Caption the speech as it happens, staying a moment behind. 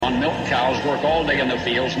milk cows, work all day in the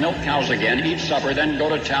fields, milk cows again, eat supper, then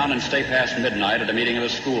go to town and stay past midnight at a meeting of the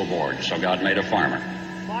school board. So God made a farmer.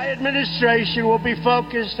 My administration will be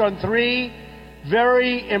focused on three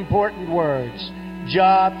very important words: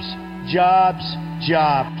 jobs, jobs,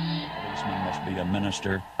 jobs. A policeman must be a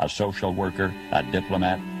minister, a social worker, a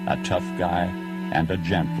diplomat, a tough guy, and a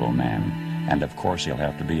gentleman. And of course he'll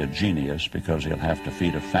have to be a genius because he'll have to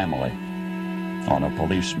feed a family on a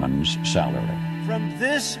policeman's salary. From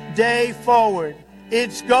this day forward,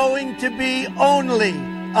 it's going to be only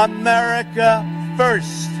America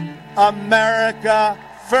first. America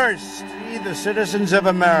first. We, the citizens of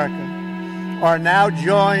America, are now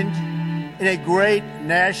joined in a great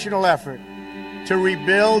national effort to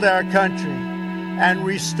rebuild our country and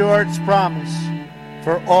restore its promise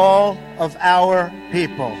for all of our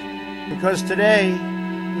people. Because today,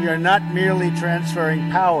 we are not merely transferring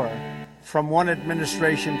power from one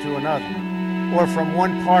administration to another, or from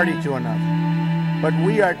one party to another, but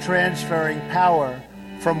we are transferring power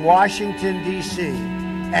from Washington, D.C.,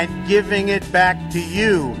 and giving it back to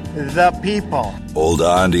you, the people. Hold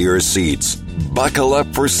on to your seats. Buckle up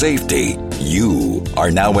for safety. You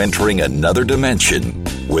are now entering another dimension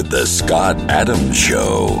with The Scott Adams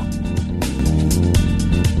Show.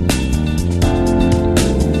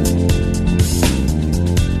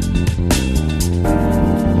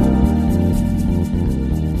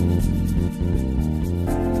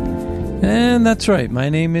 And that's right. My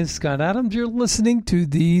name is Scott Adams. You're listening to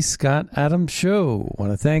The Scott Adams Show. I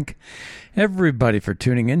want to thank everybody for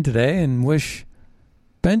tuning in today and wish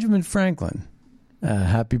Benjamin Franklin a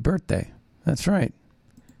happy birthday. That's right.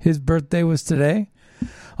 His birthday was today.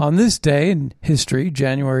 On this day in history,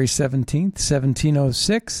 January 17th,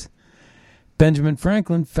 1706, Benjamin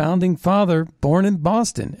Franklin, founding father, born in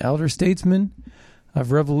Boston, elder statesman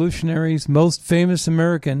of revolutionaries, most famous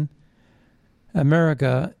American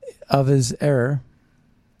of his era,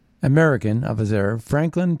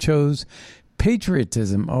 Franklin chose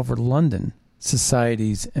patriotism over London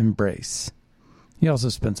society's embrace. He also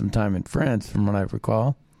spent some time in France, from what I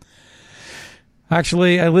recall.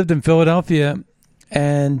 Actually, I lived in Philadelphia,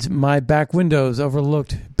 and my back windows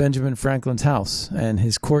overlooked Benjamin Franklin's house and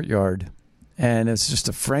his courtyard, and it's just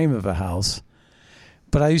a frame of a house.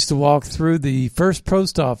 But I used to walk through the first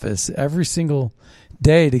post office every single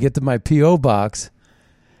day to get to my P.O. box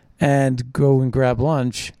and go and grab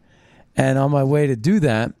lunch. And on my way to do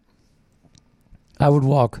that, I would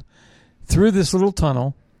walk through this little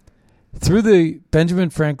tunnel, through the Benjamin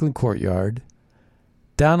Franklin courtyard,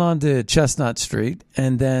 down onto Chestnut Street,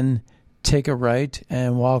 and then take a right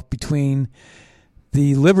and walk between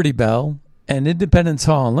the Liberty Bell and Independence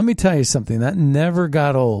Hall. And let me tell you something, that never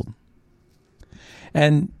got old.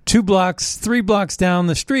 And 3 blocks down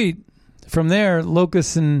the street from there,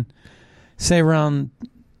 Locust and, say, around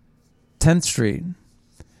 10th Street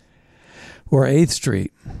or 8th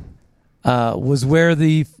Street was where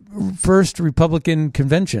the first Republican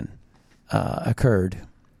convention occurred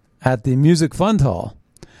at the Music Fund Hall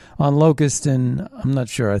on Locust and, I'm not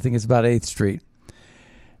sure, I think it's about 8th Street.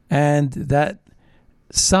 And that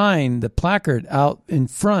sign, the placard out in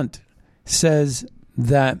front, says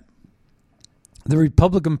that the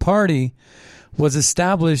Republican Party was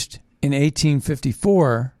established in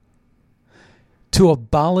 1854 to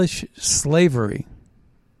abolish slavery.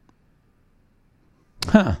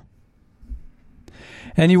 Huh.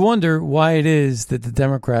 And you wonder why it is that the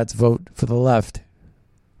Democrats vote for the left,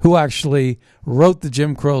 who actually wrote the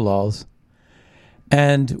Jim Crow laws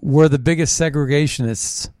and were the biggest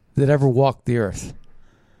segregationists that ever walked the earth,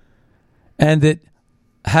 and that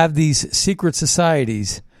have these secret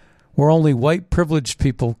societies where only white privileged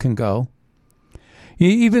people can go.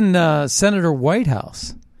 Even Senator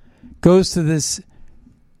Whitehouse goes to this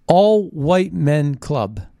all-white men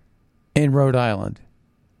club in Rhode Island.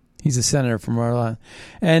 He's a senator from Rhode Island.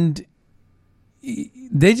 And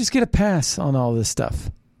they just get a pass on all this stuff.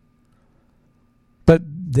 But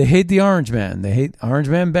they hate the Orange Man. They hate Orange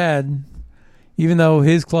Man bad, even though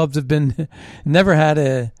his clubs have been never had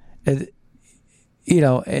an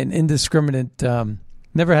indiscriminate,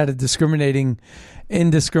 never had a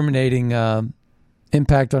indiscriminating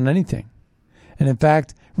impact on anything. And in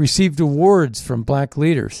fact, received awards from black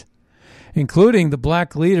leaders, including the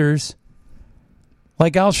black leaders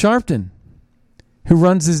like Al Sharpton, who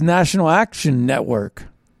runs his National Action Network,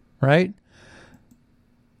 right?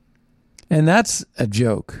 And that's a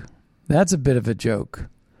joke. That's a bit of a joke.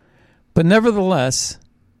 But nevertheless,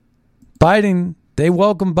 Biden, they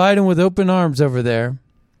welcome Biden with open arms over there.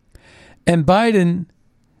 And Biden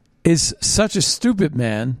is such a stupid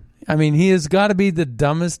man. I mean, he has got to be the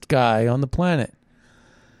dumbest guy on the planet.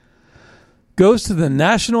 goes to the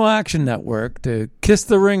National Action Network to kiss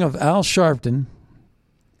the ring of Al Sharpton.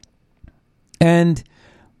 And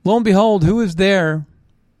lo and behold, who is there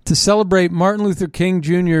to celebrate Martin Luther King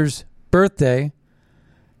Jr.'s birthday?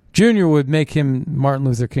 Jr. would make him Martin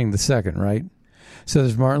Luther King II, right? So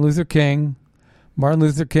there's Martin Luther King. Martin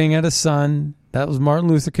Luther King had a son. That was Martin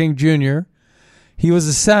Luther King Jr. He was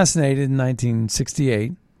assassinated in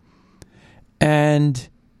 1968. And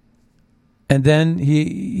then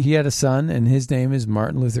he had a son, and his name is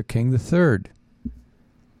Martin Luther King III.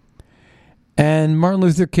 And Martin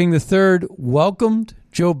Luther King III welcomed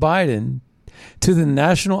Joe Biden to the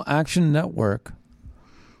National Action Network.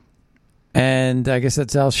 And I guess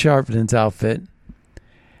that's Al Sharpton's outfit.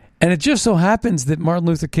 And it just so happens that Martin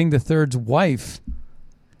Luther King III's wife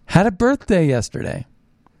had a birthday yesterday.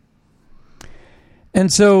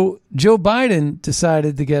 And so Joe Biden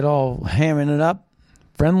decided to get all hamming it up,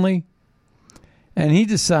 friendly. And he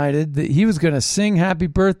decided that he was going to sing happy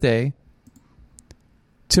birthday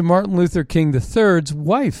to Martin Luther King III's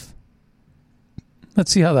wife.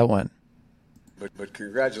 Let's see how that went. But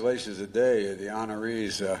congratulations today to the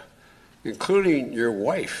honorees, including your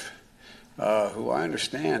wife, who I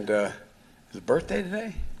understand is a birthday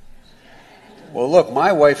today? Well, look,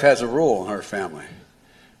 my wife has a rule in her family.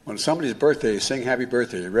 When somebody's birthday, you sing happy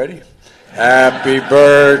birthday. You ready? Happy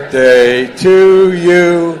birthday to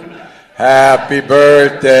you. Happy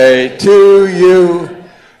birthday to you.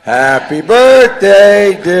 Happy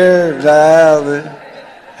birthday, dear Alan.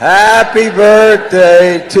 Happy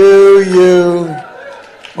birthday to you.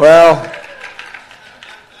 Well,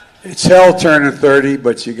 it's hell turning 30,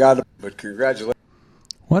 but but congratulations.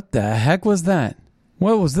 What the heck was that?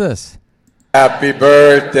 What was this? Happy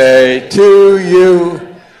birthday to you.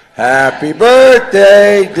 Happy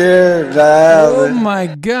birthday, dear Alan. Oh my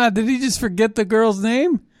God, did he just forget the girl's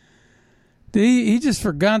name? He just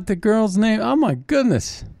forgot the girl's name. Oh my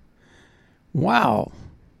goodness. Wow.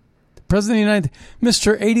 The President of the United States,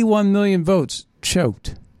 Mr. 81 million votes,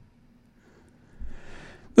 choked.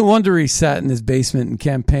 No wonder he sat in his basement and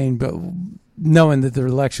campaigned, but knowing that the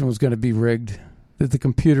election was going to be rigged, that the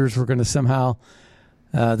computers were going to somehow,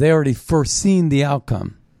 they already foreseen the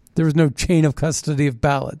outcome. There was no chain of custody of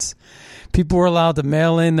ballots. People were allowed to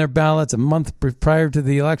mail in their ballots a month prior to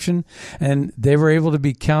the election, and they were able to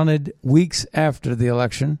be counted weeks after the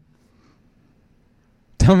election.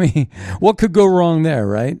 Tell me, what could go wrong there,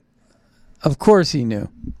 right? Of course he knew.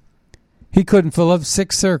 He couldn't fill up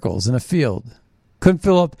 6 circles in a field. Couldn't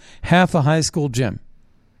fill up half a high school gym.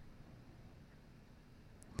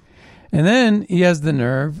 And then he has the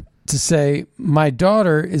nerve to say, my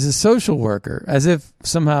daughter is a social worker, as if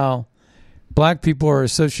somehow black people are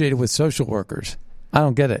associated with social workers. I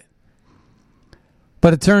don't get it.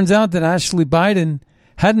 But it turns out that Ashley Biden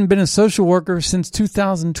hadn't been a social worker since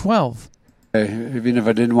 2012. Even if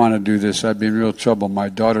I didn't want to do this, I'd be in real trouble. My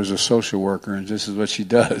daughter's a social worker, and this is what she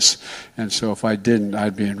does. And so if I didn't,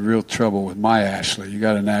 I'd be in real trouble with my Ashley. You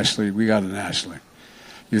got an Ashley, we got an Ashley.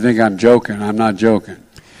 You think I'm joking? I'm not joking.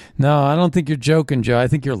 No, I don't think you're joking, Joe. I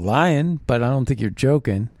think you're lying, but I don't think you're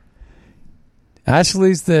joking.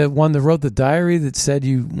 Ashley's the one that wrote the diary that said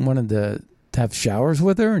you wanted to have showers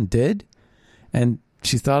with her and did, and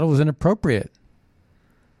she thought it was inappropriate.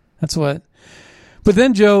 That's what. But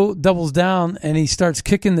then Joe doubles down and he starts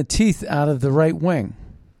kicking the teeth out of the right wing,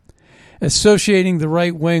 associating the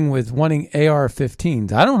right wing with wanting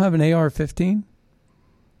AR-15s. I don't have an AR-15,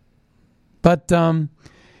 but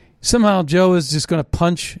somehow Joe is just going to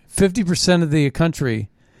punch 50% of the country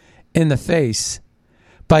in the face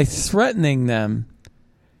by threatening them.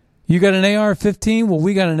 You got an AR-15? Well,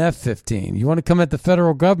 we got an F-15. You want to come at the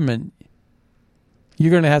federal government?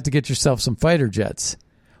 You're going to have to get yourself some fighter jets.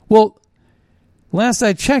 Well, last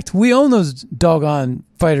I checked, we own those doggone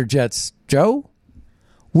fighter jets, Joe.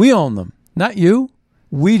 We own them. Not you.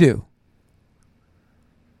 We do.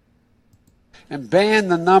 And ban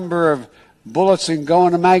the number of bullets that can go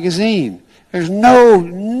in a magazine. There's no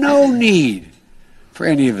need for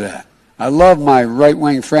any of that. I love my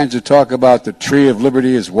right-wing friends who talk about the tree of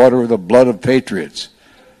liberty is water with the blood of patriots.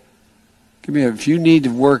 If you need to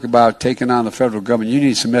work about taking on the federal government, you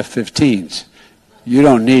need some F-15s. You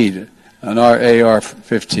don't need an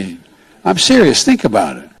AR-15. I'm serious. Think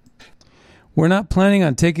about it. We're not planning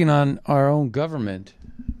on taking on our own government,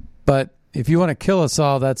 but if you want to kill us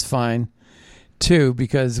all, that's fine, too,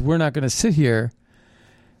 because we're not going to sit here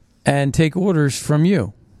and take orders from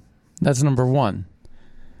you. That's number one.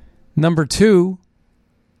 Number two,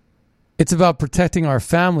 it's about protecting our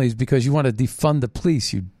families because you want to defund the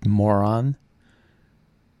police, you moron.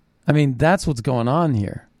 I mean, that's what's going on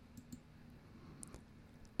here.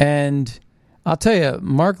 And I'll tell you,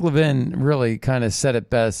 Mark Levin really kind of said it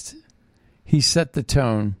best. He set the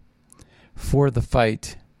tone for the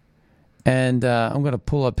fight. And I'm going to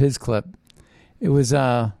pull up his clip. It was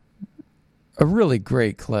a really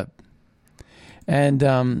great clip.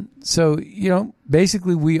 And so,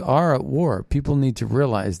 basically we are at war. People need to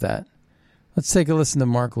realize that. Let's take a listen to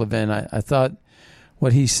Mark Levin. I thought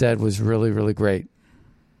what he said was really, really great.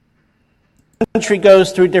 The country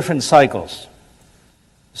goes through different cycles.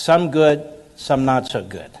 Some good, some not so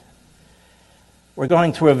good. We're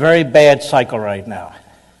going through a very bad cycle right now.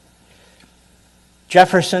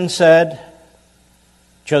 Jefferson said,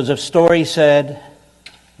 Joseph Story said,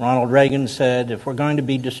 Ronald Reagan said, if we're going to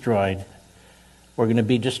be destroyed, we're going to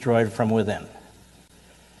be destroyed from within.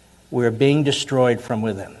 We're being destroyed from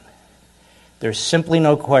within. There's simply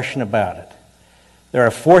no question about it. There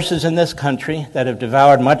are forces in this country that have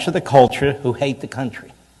devoured much of the culture who hate the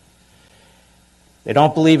country. They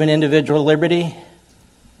don't believe in individual liberty.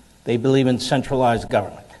 They believe in centralized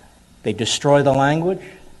government. They destroy the language.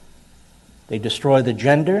 They destroy the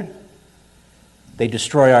gender. They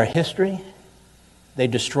destroy our history. They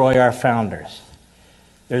destroy our founders.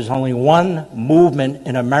 There's only one movement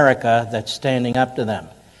in America that's standing up to them,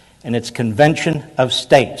 and it's Convention of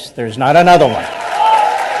States. There's not another one.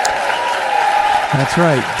 That's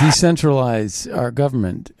right. Decentralize our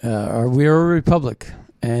government. We are a republic,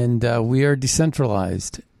 and we are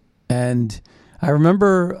decentralized. And I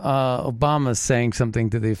remember Obama saying something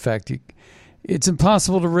to the effect, it's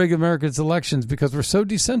impossible to rig America's elections because we're so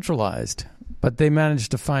decentralized. But they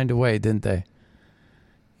managed to find a way, didn't they?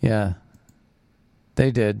 Yeah,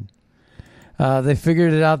 they did. They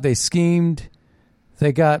figured it out. They schemed.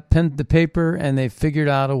 They got pen to paper, and they figured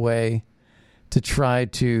out a way to try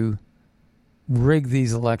to rig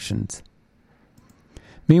these elections.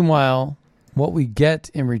 Meanwhile, what we get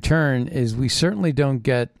in return is we certainly don't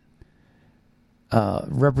get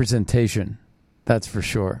representation. That's for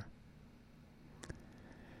sure.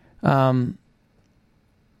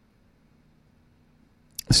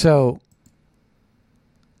 So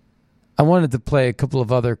I wanted to play a couple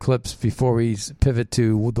of other clips before we pivot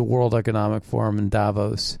to the World Economic Forum in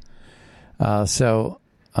Davos. So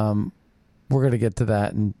we're going to get to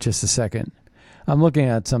that in just a second. I'm looking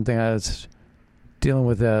at something. I was dealing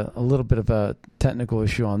with a little bit of a technical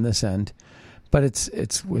issue on this end, but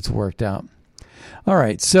it's worked out. All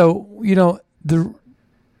right. So,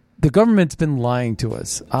 the government's been lying to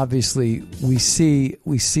us. Obviously, we see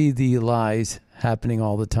the lies happening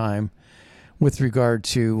all the time with regard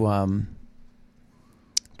to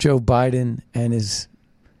Joe Biden and his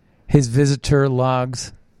visitor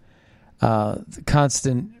logs, the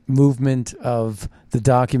constant movement of the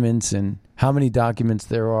documents and how many documents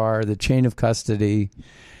there are, the chain of custody,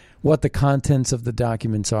 what the contents of the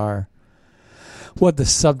documents are, what the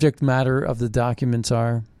subject matter of the documents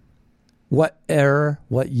are, what era,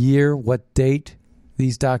 what year, what date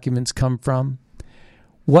these documents come from,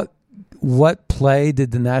 what play did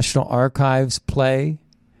the National Archives play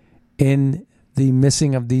in the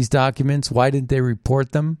missing of these documents? Why didn't they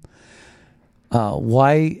report them?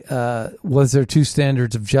 Why was there two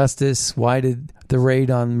standards of justice? Why did the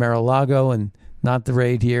raid on Mar-a-Lago and not the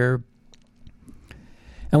raid here?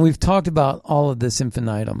 And we've talked about all of this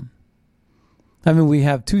infinitum. I mean, we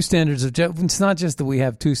have two standards of justice. It's not just that we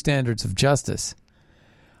have two standards of justice.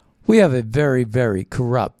 We have a very, very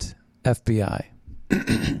corrupt FBI.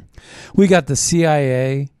 We got the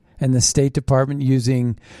CIA and the State Department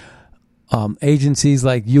using agencies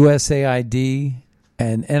like USAID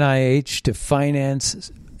and NIH to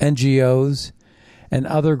finance NGOs and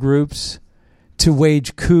other groups to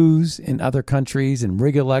wage coups in other countries and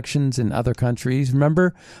rig elections in other countries.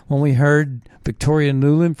 Remember when we heard Victoria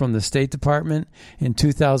Nuland from the State Department in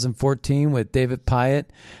 2014 with David Pyatt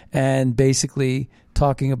and basically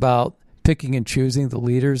talking about picking and choosing the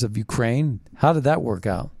leaders of Ukraine? How did that work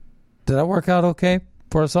out? Did that work out okay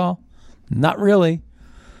for us all? Not really.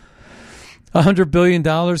 $100 billion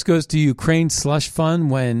goes to Ukraine slush fund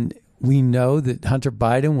when we know that Hunter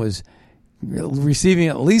Biden was receiving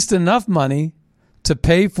at least enough money to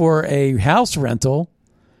pay for a house rental.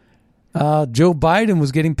 Joe Biden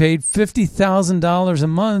was getting paid $50,000 a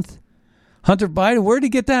month. Hunter Biden, where did he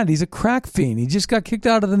get that? He's a crack fiend. He just got kicked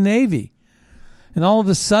out of the Navy. And all of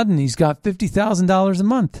a sudden, he's got $50,000 a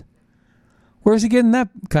month. Where's he getting that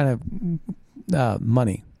kind of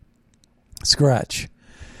money? Scratch.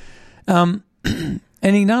 And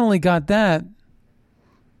he not only got that,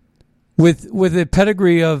 with a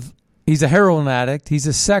pedigree of, he's a heroin addict, he's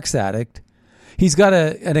a sex addict, he's got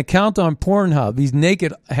an account on Pornhub, he's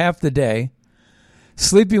naked half the day,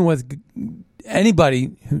 sleeping with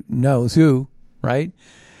anybody who knows who, right?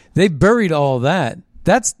 They buried all that.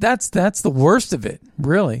 That's the worst of it,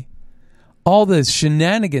 really. All the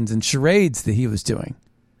shenanigans and charades that he was doing.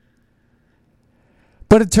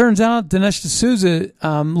 But it turns out Dinesh D'Souza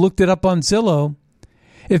looked it up on Zillow.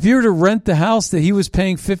 If you were to rent the house that he was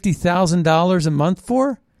paying $50,000 a month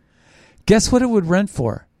for, guess what it would rent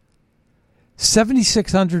for?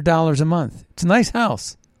 $7,600 a month. It's a nice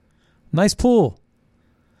house. Nice pool.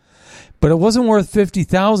 But it wasn't worth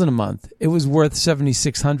 $50,000 a month. It was worth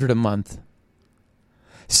 $7,600 a month.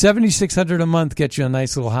 $7,600 a month gets you a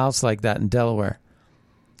nice little house like that in Delaware.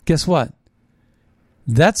 Guess what?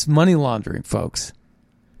 That's money laundering, folks.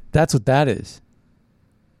 That's what that is.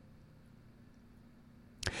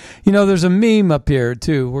 You know, there's a meme up here,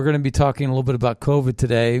 too. We're going to be talking a little bit about COVID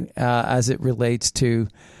today as it relates to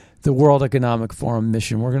the World Economic Forum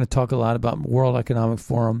mission. We're going to talk a lot about World Economic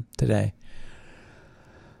Forum today.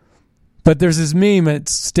 But there's this meme, and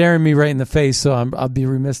it's staring me right in the face, so I'll be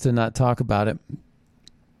remiss to not talk about it.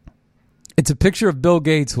 It's a picture of Bill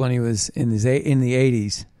Gates when he was in the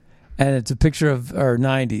 80s, and it's a picture of, or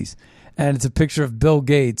 90s, and it's a picture of Bill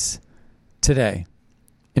Gates today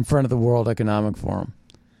in front of the World Economic Forum.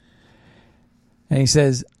 And he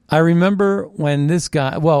says, I remember when this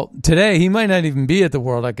guy, well, today he might not even be at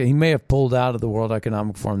the he may have pulled out of the World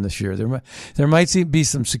Economic Forum this year. There might be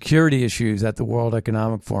some security issues at the World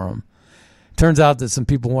Economic Forum. Turns out that some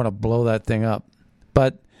people want to blow that thing up.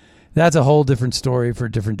 But that's a whole different story for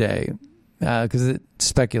a different day because it's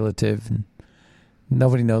speculative and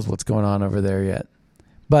nobody knows what's going on over there yet.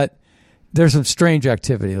 But there's some strange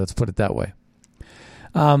activity, let's put it that way.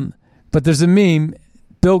 But there's a meme,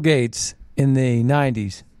 Bill Gates in the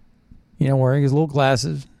 90s, you know, wearing his little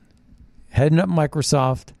glasses, heading up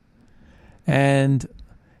Microsoft, and,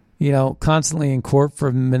 you know, constantly in court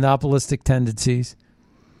for monopolistic tendencies.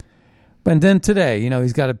 And then today, you know,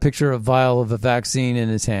 he's got a picture of a vial of a vaccine in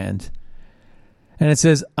his hand. And it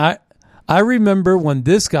says, I remember when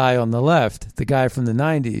this guy on the left, the guy from the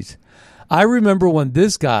 90s, I remember when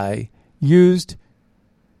this guy used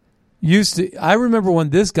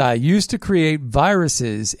to create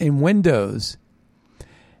viruses in Windows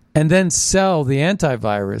and then sell the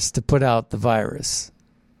antivirus to put out the virus.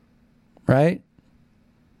 Right?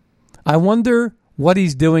 I wonder what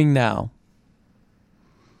he's doing now.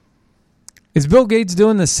 Is Bill Gates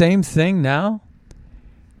doing the same thing now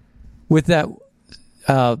with that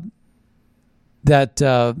what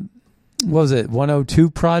was it,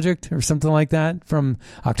 102 project or something like that from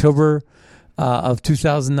October of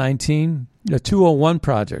 2019? The 201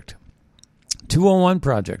 project. 201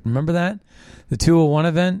 project. Remember that? The 201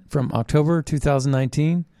 event from October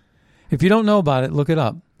 2019? If you don't know about it, look it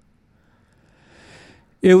up.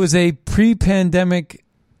 It was a pre-pandemic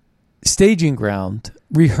staging ground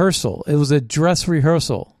rehearsal. It was a dress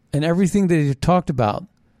rehearsal, and everything that he talked about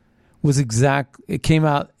was it came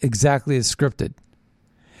out exactly as scripted.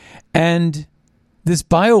 And this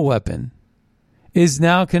bioweapon is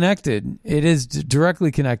now connected. It is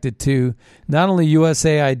directly connected to not only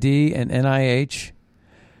USAID and NIH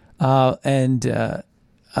and a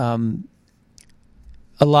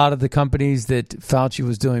lot of the companies that Fauci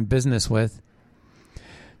was doing business with,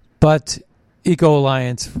 but Eco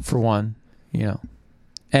Alliance for one, you know.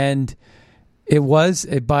 And it was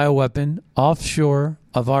a bioweapon offshore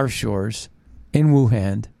of our shores in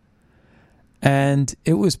Wuhan, and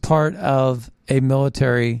it was part of a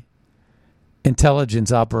military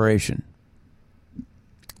intelligence operation.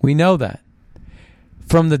 We know that.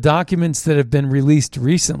 From the documents that have been released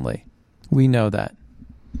recently, we know that.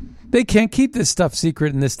 They can't keep this stuff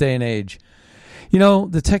secret in this day and age. You know,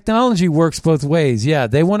 the technology works both ways. Yeah,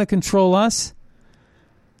 they want to control us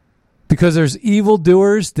because there's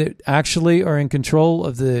evildoers that actually are in control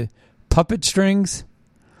of the puppet strings,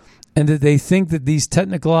 and that they think that these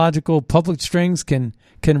technological puppet strings can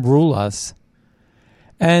rule us.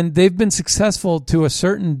 And they've been successful to a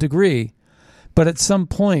certain degree, but at some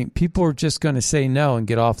point, people are just going to say no and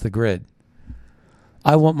get off the grid.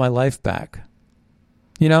 I want my life back.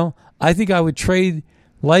 You know, I think I would trade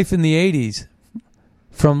life in the 80s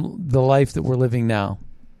from the life that we're living now.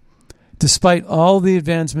 Despite all the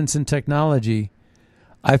advancements in technology,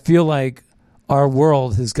 I feel like our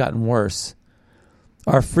world has gotten worse.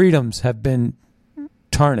 Our freedoms have been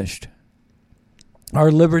tarnished.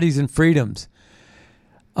 Our liberties and freedoms,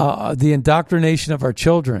 the indoctrination of our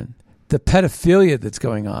children, the pedophilia that's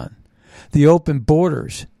going on, the open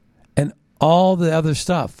borders, and all the other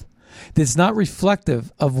stuff that's not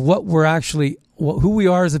reflective of what we're actually, who we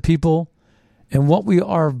are as a people and what we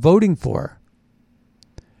are voting for.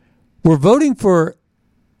 We're voting for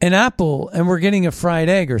an apple and we're getting a fried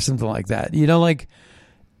egg or something like that. You know, like,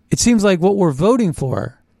 it seems like what we're voting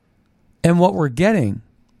for And what we're getting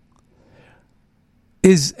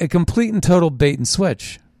is a complete and total bait and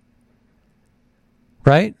switch.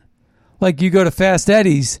 Right? Like you go to Fast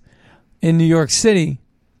Eddie's in New York City,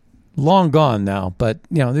 long gone now, but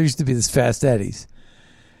there used to be this Fast Eddie's.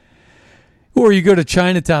 Or you go to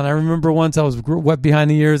Chinatown. I remember once I was wet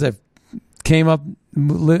behind the ears. I came up,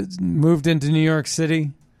 moved into New York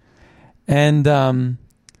City, and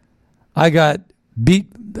I got beat.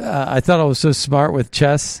 I thought I was so smart with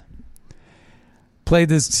chess. Played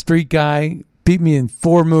this street guy, beat me in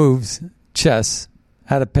 4 moves, chess.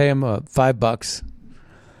 Had to pay him $5.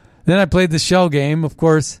 Then I played the shell game. Of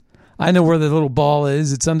course, I know where the little ball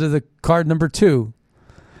is. It's under the card number 2.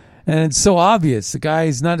 And it's so obvious. The guy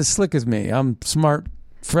is not as slick as me. I'm smart,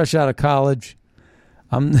 fresh out of college.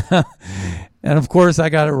 And of course, I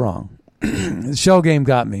got it wrong. The shell game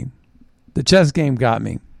got me. The chess game got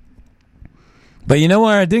me. But you know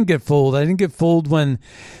where I didn't get fooled? I didn't get fooled when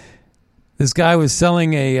this guy was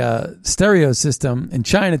selling a stereo system in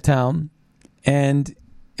Chinatown, and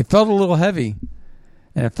it felt a little heavy,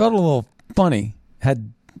 and it felt a little funny.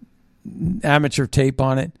 Had amateur tape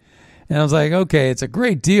on it. And I was like, okay, it's a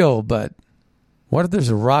great deal, but what if there's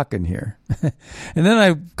a rock in here? And then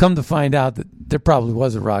I come to find out that there probably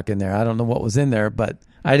was a rock in there. I don't know what was in there, but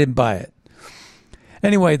I didn't buy it.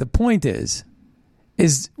 Anyway, the point is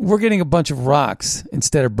we're getting a bunch of rocks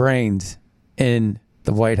instead of brains in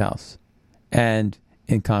the White House and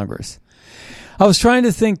in Congress. I was trying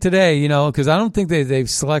to think today, because I don't think they've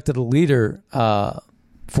selected a leader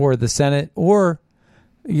for the Senate or,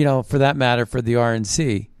 for that matter, for the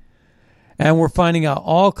RNC. And we're finding out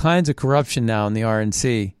all kinds of corruption now in the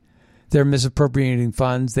RNC. They're misappropriating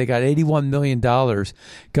funds. They got $81 million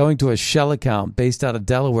going to a shell account based out of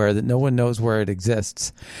Delaware that no one knows where it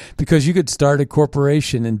exists. Because you could start a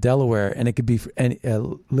corporation in Delaware and it could be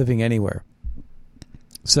living anywhere.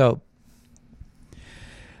 So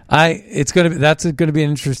that's going to be an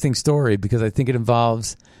interesting story because I think it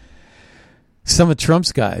involves some of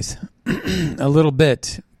Trump's guys a little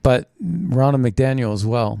bit, but Ronna McDaniel as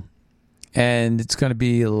well. And it's going to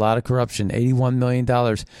be a lot of corruption, $81 million.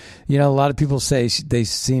 A lot of people say they've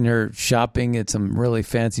seen her shopping at some really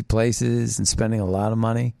fancy places and spending a lot of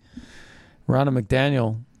money. Ronna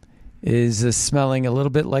McDaniel is smelling a little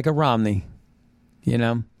bit like a Romney,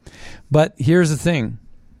 But here's the thing.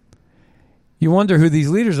 You wonder who these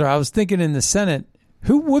leaders are. I was thinking in the Senate,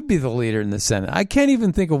 who would be the leader in the Senate? I can't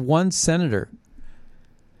even think of one senator.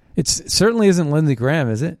 It certainly isn't Lindsey Graham,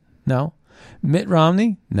 is it? No. Mitt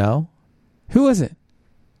Romney? No. Who is it?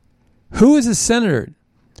 Who is a senator?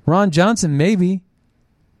 Ron Johnson, maybe.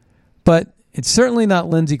 But it's certainly not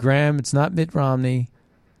Lindsey Graham. It's not Mitt Romney.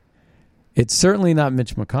 It's certainly not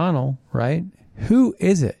Mitch McConnell, right? Who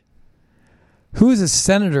is it? Who is a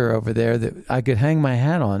senator over there that I could hang my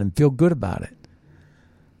hat on and feel good about it?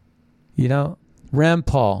 Rand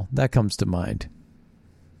Paul, that comes to mind.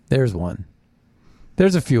 There's one.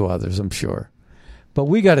 There's a few others, I'm sure. But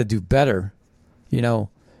we got to do better,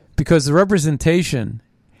 because the representation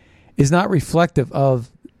is not reflective of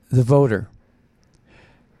the voter.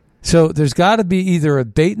 So there's got to be either a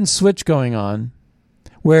bait and switch going on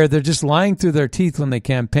where they're just lying through their teeth when they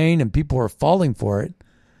campaign and people are falling for it.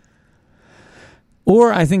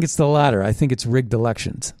 Or I think it's the latter. I think it's rigged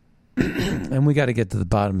elections. And we got to get to the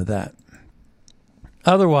bottom of that.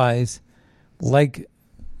 Otherwise, like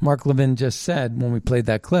Mark Levin just said when we played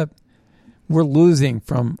that clip, we're losing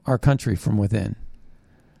from our country from within.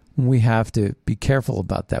 We have to be careful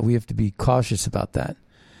about that. We have to be cautious about that.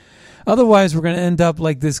 Otherwise, we're going to end up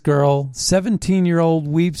like this girl, 17-year-old,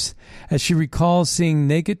 weeps as she recalls seeing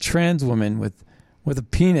naked trans women with a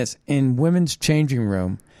penis in women's changing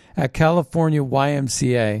room at California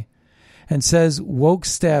YMCA and says woke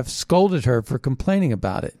staff scolded her for complaining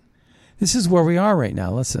about it. This is where we are right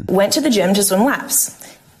now. Listen. Went to the gym to swim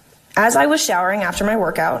laps. As I was showering after my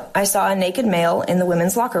workout, I saw a naked male in the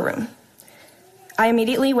women's locker room. I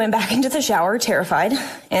immediately went back into the shower, terrified,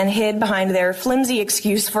 and hid behind their flimsy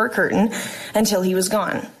excuse for a curtain until he was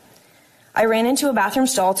gone. I ran into a bathroom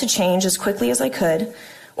stall to change as quickly as I could,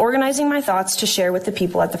 organizing my thoughts to share with the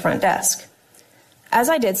people at the front desk. As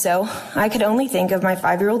I did so, I could only think of my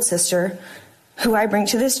 5-year-old sister, who I bring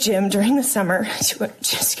to this gym during the summer to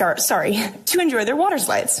enjoy their water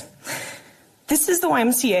slides. This is the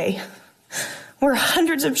YMCA, where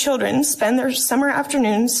hundreds of children spend their summer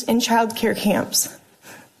afternoons in child care camps.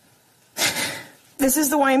 This is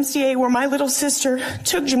the YMCA where my little sister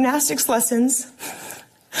took gymnastics lessons.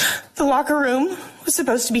 The locker room was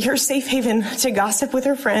supposed to be her safe haven to gossip with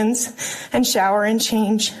her friends and shower and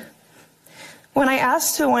change. When I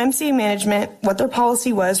asked the YMCA management what their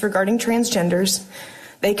policy was regarding transgenders,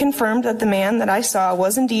 They confirmed that the man that I saw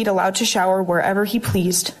was indeed allowed to shower wherever he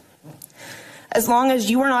pleased. As long as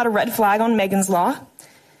you are not a red flag on Megan's Law,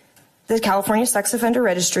 the California Sex Offender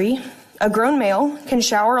Registry, a grown male can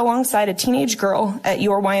shower alongside a teenage girl at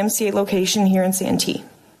your YMCA location here in Santee.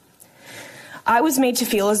 I was made to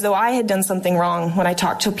feel as though I had done something wrong when I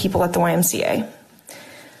talked to people at the YMCA.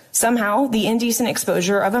 Somehow, the indecent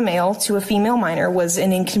exposure of a male to a female minor was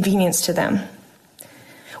an inconvenience to them.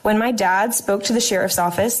 When my dad spoke to the sheriff's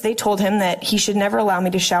office, they told him that he should never allow me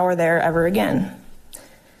to shower there ever again.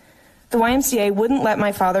 The YMCA wouldn't let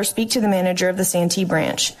my father speak to the manager of the Santee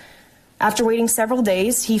branch. After waiting several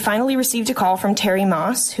days, he finally received a call from Terry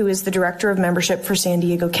Moss, who is the director of membership for San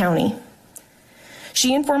Diego County.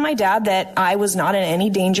 She informed my dad that I was not in any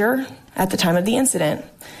danger at the time of the incident,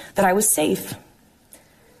 that I was safe.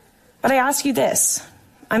 But I ask you this.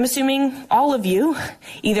 I'm assuming all of you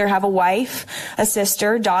either have a wife, a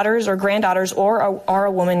sister, daughters, or granddaughters, or are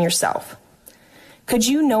a woman yourself. Could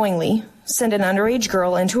you knowingly send an underage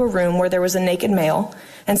girl into a room where there was a naked male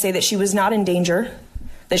and say that she was not in danger,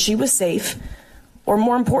 that she was safe, or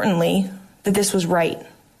more importantly, that this was right?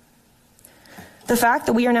 The fact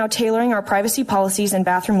that we are now tailoring our privacy policies and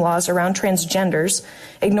bathroom laws around transgenders,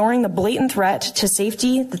 ignoring the blatant threat to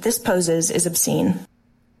safety that this poses, is obscene.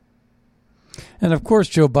 And of course,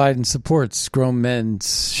 Joe Biden supports grown men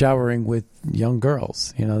showering with young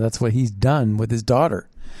girls. You know, that's what he's done with his daughter,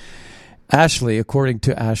 Ashley, according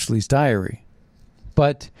to Ashley's diary.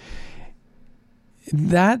 But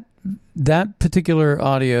that particular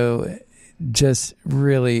audio just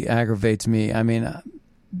really aggravates me. I mean,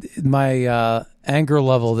 my anger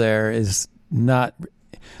level there is not,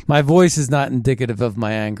 my voice is not indicative of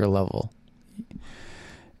my anger level.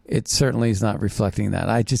 It certainly is not reflecting that.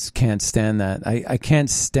 I just can't stand that. I can't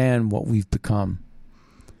stand what we've become.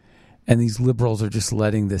 And these liberals are just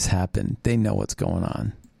letting this happen. They know what's going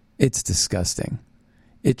on. It's disgusting.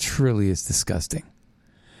 It truly is disgusting.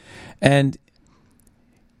 And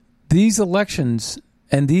these elections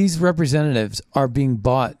and these representatives are being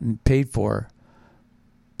bought and paid for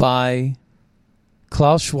by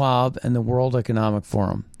Klaus Schwab and the World Economic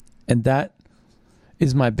Forum. And that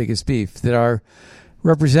is my biggest beef, that our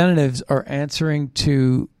representatives are answering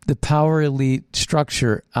to the power elite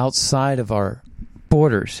structure outside of our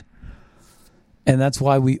borders. And that's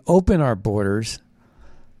why we open our borders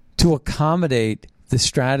to accommodate the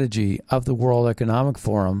strategy of the World Economic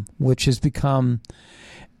Forum, which has become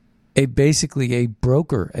basically a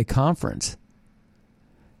broker, a conference,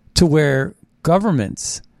 to where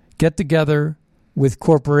governments get together with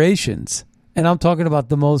corporations. And I'm talking about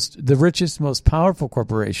the richest, most powerful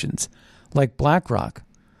corporations like BlackRock,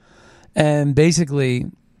 and basically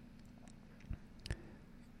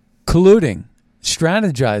colluding,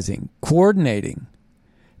 strategizing, coordinating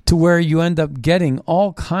to where you end up getting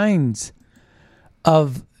all kinds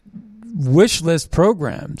of wish list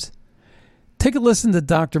programs. Take a listen to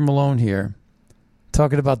Dr. Malone here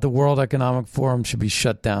talking about the World Economic Forum should be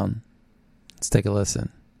shut down. Let's take a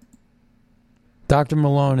listen. Dr.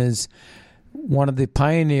 Malone is one of the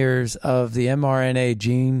pioneers of the mRNA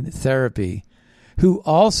gene therapy, who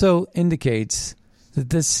also indicates that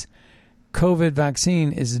this COVID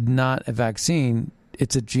vaccine is not a vaccine,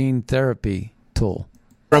 it's a gene therapy tool.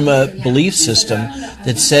 From a belief system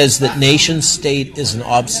that says that nation state is an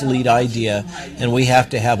obsolete idea and we have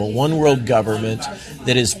to have a one world government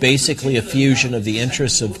that is basically a fusion of the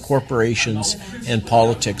interests of corporations and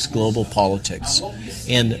politics, global politics.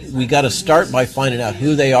 And we got to start by finding out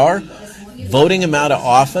who they are, voting them out of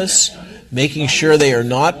office, making sure they are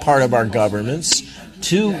not part of our governments.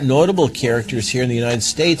 Two notable characters here in the United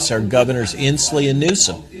States are Governors Inslee and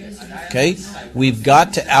Newsom. Okay? We've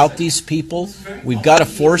got to out these people. We've got to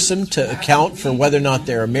force them to account for whether or not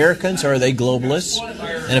they're Americans or are they globalists.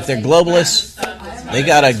 And if they're globalists, they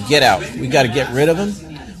got to get out. We got to get rid of them.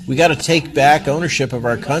 We got to take back ownership of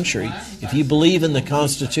our country. If you believe in the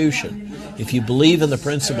Constitution, if you believe in the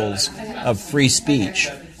principles of free speech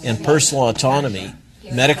and personal autonomy,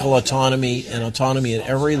 medical autonomy, and autonomy at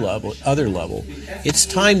every level, other level, it's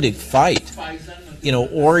time to fight.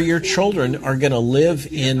 Or your children are going to live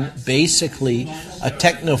in basically a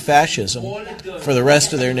techno-fascism for the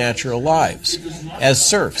rest of their natural lives as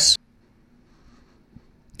serfs.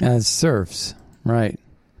 As serfs, right.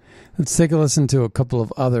 Let's take a listen to a couple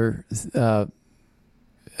of other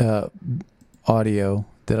audio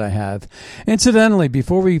that I have. Incidentally,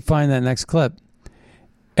 before we find that next clip,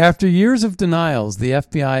 after years of denials, the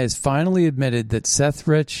FBI has finally admitted that Seth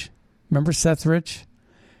Rich, remember Seth Rich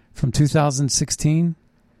from 2016,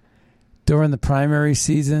 during the primary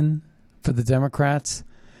season for the Democrats,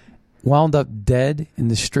 wound up dead in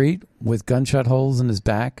the street with gunshot holes in his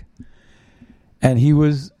back. And he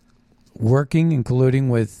was working and colluding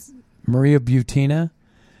with Maria Butina,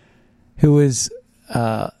 who is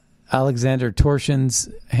Alexander Torshin's,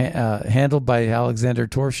 handled by Alexander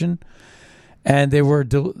Torshin. And they were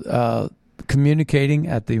communicating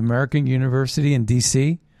at the American University in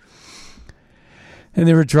D.C. And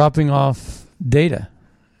they were dropping off data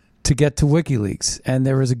to get to WikiLeaks. And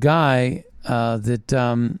there was a guy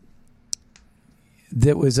that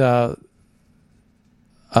was a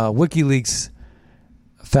WikiLeaks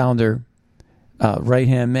founder,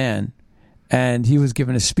 right-hand man, and he was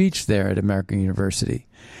given a speech there at American University.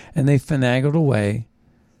 And they finagled a way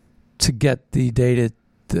to get the data,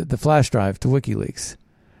 the flash drive to WikiLeaks.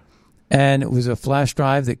 And it was a flash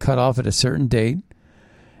drive that cut off at a certain date.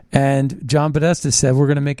 And John Podesta said, we're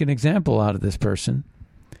going to make an example out of this person.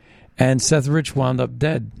 And Seth Rich wound up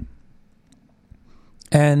dead.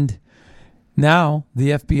 And now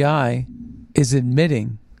the FBI is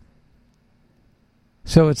admitting.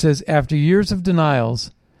 So it says, after years of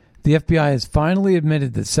denials, the FBI has finally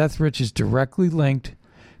admitted that Seth Rich is directly linked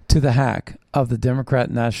to the hack of the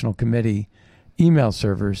Democrat National Committee email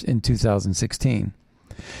servers in 2016.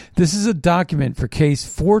 This is a document for case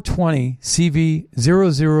 420 CV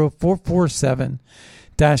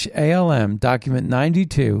 00447-ALM, document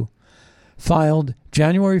 92, filed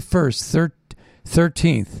January 1st,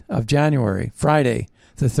 13th of January, Friday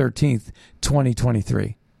the 13th,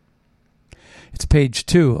 2023. It's page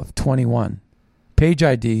 2 of 21. Page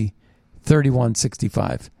ID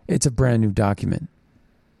 3165. It's a brand new document.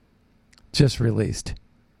 Just released.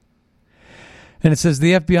 And it says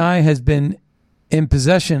the FBI has been in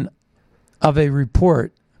possession of a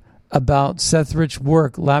report about Seth Rich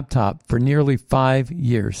work laptop for nearly 5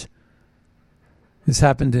 years. This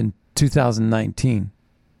happened in 2019.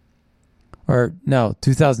 Or no,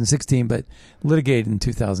 2016, but litigated in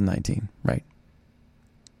 2019, right?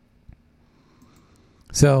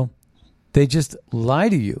 So they just lie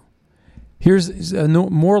to you. Here's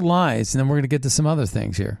more lies, and then we're going to get to some other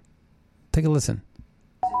things here. Take a listen.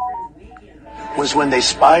 Was when they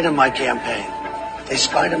spied on my campaign. They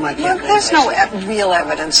spied on my campaign. Well, there's no real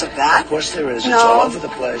evidence of that. Of course there is. No. It's all over the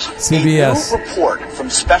place. CBS. A new report from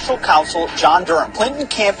special counsel John Durham. Clinton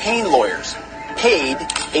campaign lawyers paid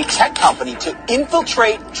a tech company to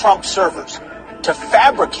infiltrate Trump servers to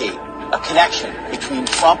fabricate a connection between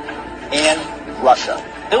Trump and Russia.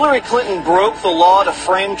 Hillary Clinton broke the law to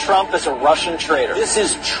frame Trump as a Russian traitor. This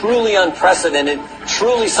is truly unprecedented,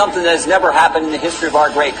 truly something that has never happened in the history of our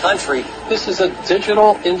great country. This is a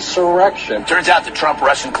digital insurrection. Turns out the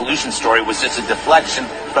Trump-Russian collusion story was just a deflection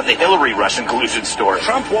from the Hillary-Russian collusion story.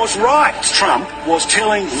 Trump was right. Trump was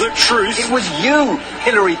telling the truth. It was you,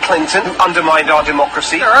 Hillary Clinton, who undermined our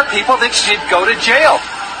democracy. There are people that should go to jail.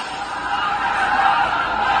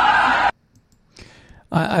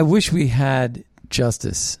 I wish we had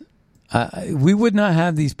justice. We would not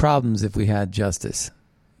have these problems if we had justice.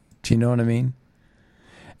 Do you know what I mean?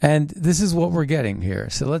 And this is what we're getting here.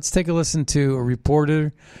 So let's take a listen to a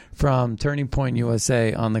reporter from Turning Point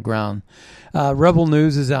USA on the ground. Rebel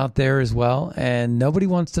News is out there as well, and nobody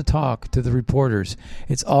wants to talk to the reporters.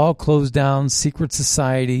 It's all closed down, secret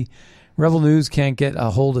society. Rebel News can't get a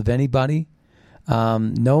hold of anybody.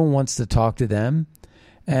 No one wants to talk to them.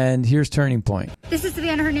 And here's Turning Point. This is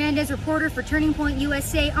Savannah Hernandez, reporter for Turning Point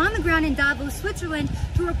USA, on the ground in Davos, Switzerland,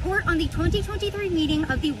 to report on the 2023 meeting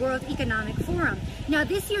of the World Economic Forum. Now,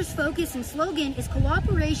 this year's focus and slogan is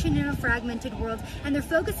cooperation in a fragmented world, and they're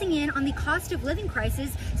focusing in on the cost of living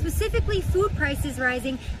crisis, specifically food prices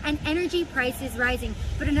rising and energy prices rising.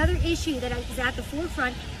 But another issue that is at the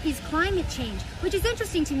forefront is climate change, which is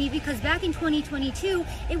interesting to me because back in 2022,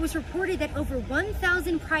 it was reported that over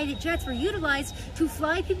 1,000 private jets were utilized to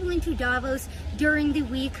fly people into Davos during the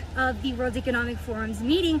week of the World Economic Forum's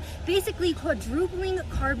meeting, basically quadrupling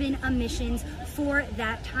carbon emissions for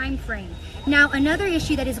that time frame. Now, another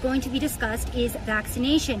issue that is going to be discussed is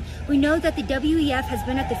vaccination. We know that the WEF has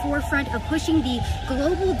been at the forefront of pushing the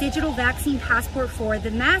global digital vaccine passport for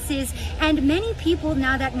the masses, and many people,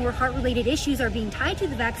 now that more heart-related issues are being tied to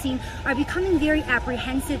the vaccine, are becoming very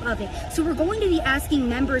apprehensive of it. So we're going to be asking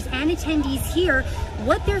members and attendees here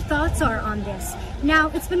what their thoughts are on this.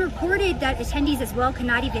 Now, it's been reported that attendees as well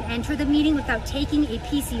cannot even enter the meeting without taking a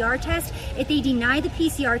PCR test. If they deny the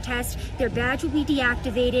PCR test, their badge will be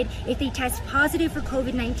deactivated. If they test positive for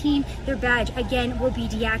COVID-19, their badge, again, will be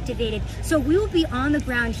deactivated. So we will be on the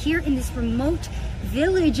ground here in this remote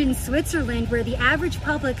village in Switzerland where the average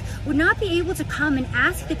public would not be able to come and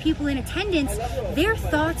ask the people in attendance their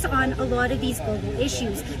thoughts on a lot of these global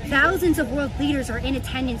issues. Thousands of world leaders are in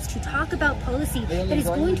attendance to talk about policy that is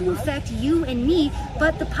going to affect you and me,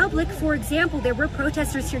 but the public, for example, there were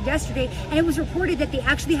protesters here yesterday, and it was reported that they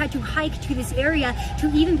actually had to hike to this area to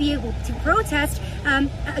even be able to protest,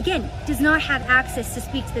 again, does not have access to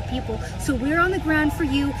speak to the people. So we're on the ground for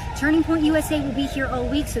you. Turning Point USA will be here all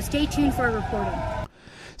week, so stay tuned for our reporting.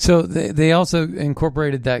 So they also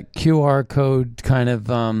incorporated that QR code kind of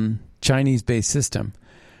Chinese-based system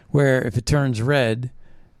where if it turns red,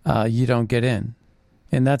 you don't get in.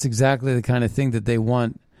 And that's exactly the kind of thing that they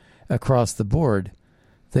want across the board.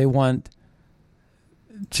 They want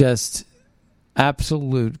just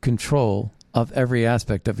absolute control of every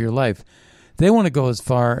aspect of your life. They want to go as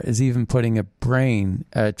far as even putting a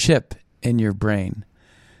chip in your brain.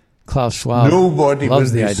 Klaus Schwab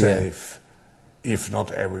loves the idea. Safe if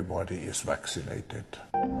not everybody is vaccinated.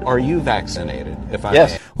 Are you vaccinated?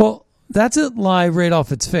 Yes. Well, that's a lie right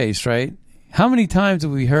off its face, right? How many times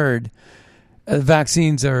have we heard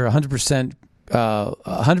vaccines are 100%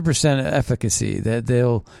 efficacy,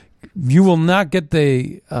 that you will not get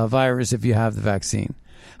the virus if you have the vaccine?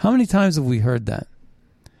 How many times have we heard that?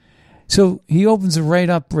 So he opens it right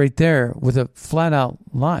up right there with a flat-out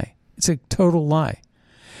lie. It's a total lie.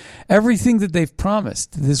 Everything that they've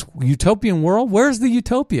promised, this utopian world, where's the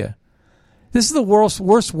utopia? This is the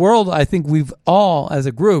worst world I think we've all, as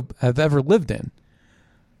a group, have ever lived in.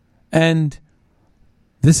 And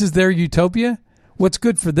this is their utopia? What's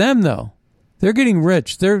good for them, though? They're getting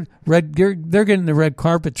rich. They're getting the red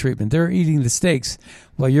carpet treatment. They're eating the steaks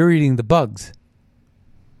while you're eating the bugs.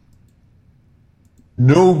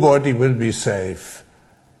 Nobody will be safe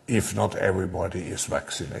if not everybody is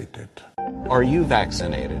vaccinated. Are you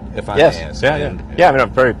vaccinated, if I yes. may ask? Yeah, I mean,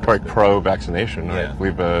 I'm very pro-vaccination. Yeah. I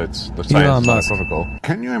believe the science is unequivocal.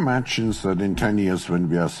 Can you imagine that in 10 years when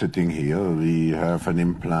we are sitting here, we have an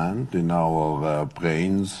implant in our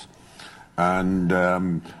brains, and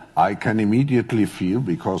I can immediately feel,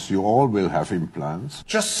 because you all will have implants,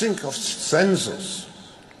 just think of sensors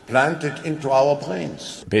planted into our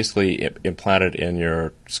brains. Basically implanted in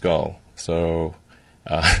your skull. So...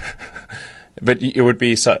 but it would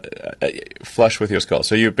be flush with your skull.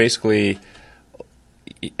 So you basically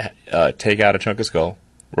take out a chunk of skull,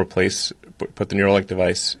 put the Neuralink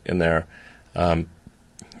device in there.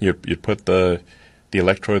 You put the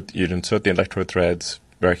electrode. You'd insert the electrode threads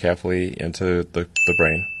very carefully into the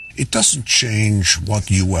brain. It doesn't change what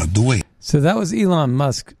you are doing. So that was Elon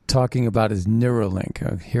Musk talking about his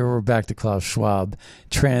Neuralink. Here we're back to Klaus Schwab,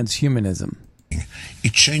 transhumanism.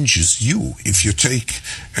 It changes you if you take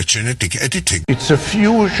a genetic editing. It's a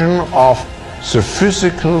fusion of the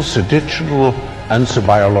physical, the digital, and the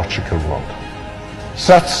biological world.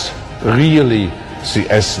 That's really the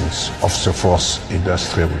essence of the fourth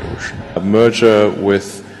industrial revolution. A merger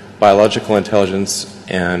with biological intelligence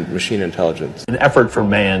and machine intelligence. An effort for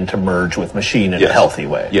man to merge with machine in a healthy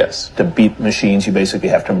way. Yes. To beat machines, you basically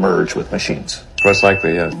have to merge with machines. Most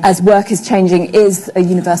likely, yes. As work is changing, is a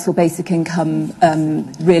universal basic income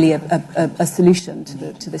really a solution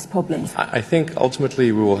to this problem? I think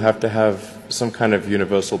ultimately we will have to have some kind of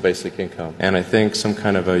universal basic income. And I think some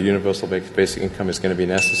kind of a universal basic income is going to be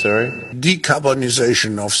necessary.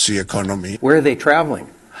 Decarbonization of the economy. Where are they traveling?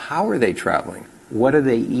 How are they traveling? What are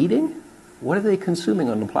they eating? What are they consuming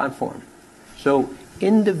on the platform? So,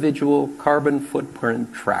 individual carbon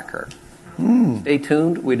footprint tracker. Stay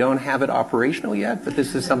tuned. We don't have it operational yet, but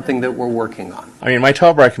this is something that we're working on. I mean, my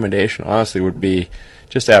top recommendation, honestly, would be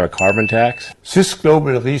just to have a carbon tax. This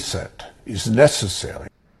global reset is necessary.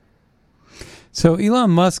 So Elon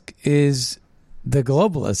Musk is the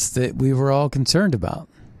globalist that we were all concerned about.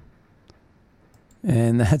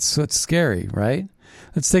 And that's what's scary, right?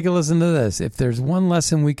 Let's take a listen to this. If there's one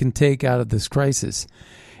lesson we can take out of this crisis,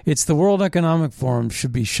 it's the World Economic Forum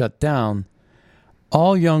should be shut down,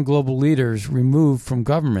 all young global leaders removed from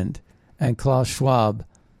government, and Klaus Schwab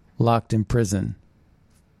locked in prison.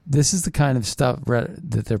 This is the kind of stuff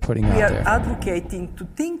that they're putting out there. We are advocating to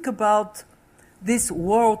think about this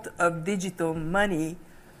world of digital money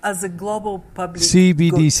as a global public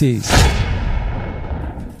CBDCs.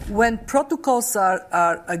 Good. When protocols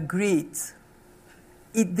are agreed,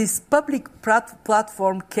 this public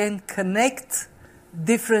platform can connect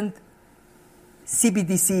different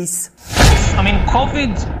CBDCs. I mean,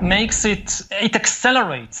 COVID makes it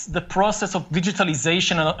accelerates the process of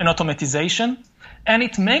digitalization and automatization, and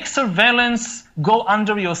it makes surveillance go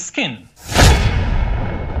under your skin.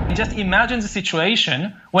 Just imagine the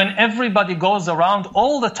situation when everybody goes around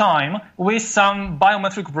all the time with some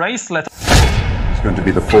biometric bracelet. going to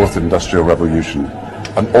be the fourth industrial revolution,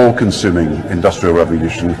 an all-consuming industrial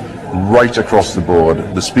revolution right across the board,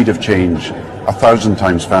 the speed of change 1,000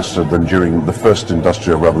 times faster than during the first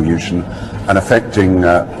industrial revolution, and affecting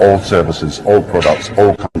all services, all products,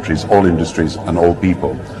 all countries, all industries, and all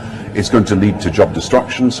people. It's going to lead to job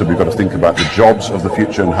destruction, so we've got to think about the jobs of the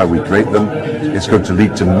future and how we create them. It's going to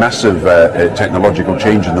lead to massive technological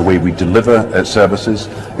change in the way we deliver services.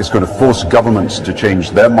 It's going to force governments to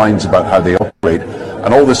change their minds about how they operate.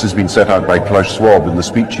 And all this has been set out by Klaus Schwab in the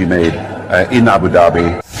speech he made in Abu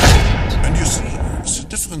Dhabi. And you see, the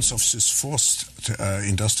difference of this fourth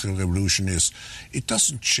industrial revolution is it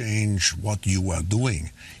doesn't change what you are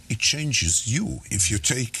doing. It changes you if you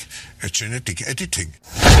take a genetic editing.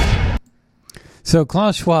 So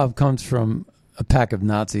Klaus Schwab comes from a pack of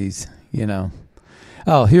Nazis, you know.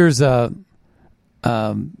 Oh, here's Klaus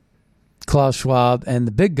Schwab and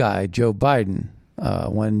the big guy, Joe Biden,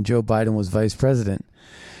 when Joe Biden was vice president.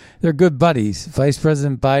 They're good buddies. Vice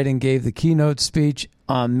President Biden gave the keynote speech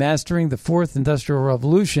on mastering the fourth industrial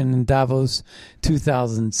revolution in Davos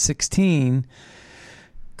 2016.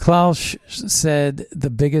 Klaus said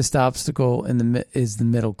the biggest obstacle is the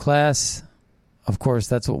middle class. Of course,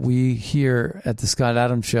 that's what we here at the Scott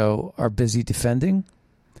Adams Show are busy defending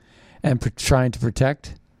and trying to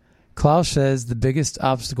protect. Klaus says the biggest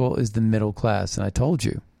obstacle is the middle class. And I told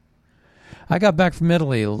you. I got back from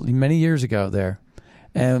Italy many years ago there.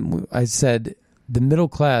 And I said the middle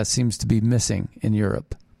class seems to be missing in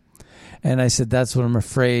Europe. And I said that's what I'm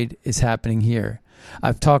afraid is happening here.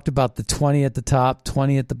 I've talked about the 20 at the top,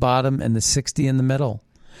 20 at the bottom, and the 60 in the middle.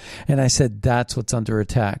 And I said that's what's under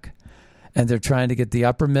attack. And they're trying to get the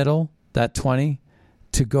upper middle, that 20,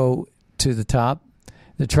 to go to the top.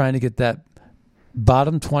 They're trying to get that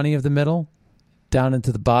bottom 20 of the middle down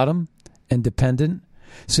into the bottom and dependent.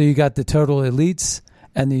 So you got the total elites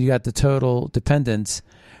and then you got the total dependents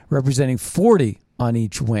representing 40 on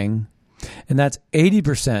each wing. And that's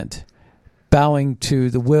 80% bowing to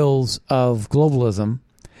the wills of globalism,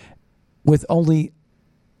 with only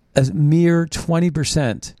a mere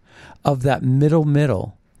 20% of that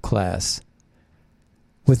middle class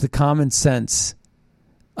with the common sense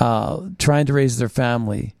trying to raise their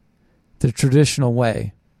family the traditional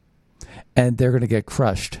way, and they're going to get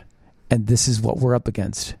crushed. And this is what we're up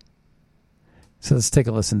against. So let's take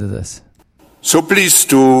a listen to this. So pleased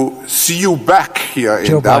to see you back here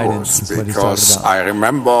in Davos, because I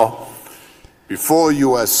remember before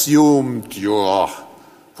you assumed your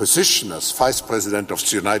position as Vice President of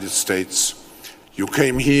the United States, you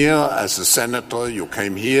came here as a senator, you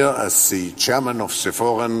came here as the chairman of the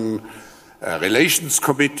Foreign Relations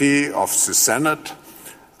Committee of the Senate.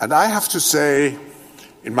 And I have to say,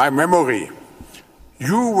 in my memory,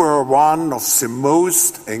 you were one of the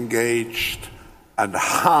most engaged and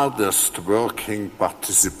hardest working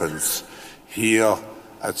participants here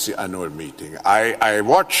at the annual meeting. I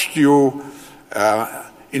watched you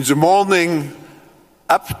in the morning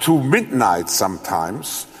up to midnight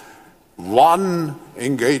sometimes, one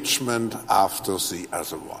engagement after the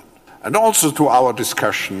other one. And also to our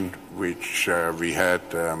discussion, which we had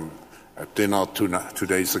at dinner 2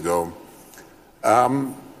 days ago.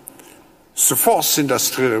 The fourth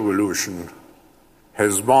industrial revolution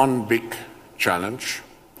has one big challenge.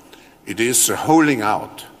 It is the holding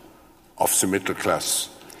out of the middle class.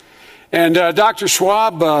 And Dr.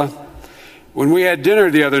 Schwab, when we had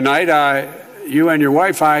dinner the other night, you and your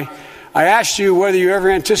wife, I asked you whether you ever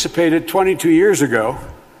anticipated 22 years ago,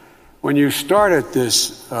 when you started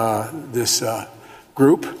this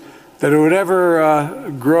group, that it would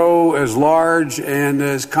ever grow as large and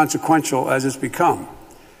as consequential as it's become.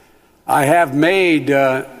 I have made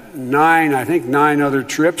 9 other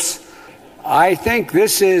trips. I think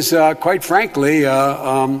this is, quite frankly,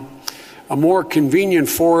 a more convenient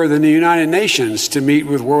fora than the United Nations to meet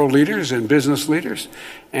with world leaders and business leaders.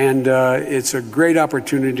 And it's a great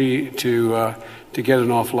opportunity to get an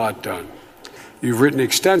awful lot done. You've written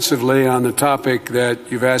extensively on the topic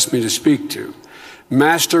that you've asked me to speak to,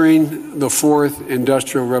 mastering the fourth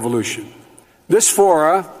industrial revolution. This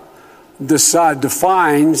fora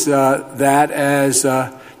defines that as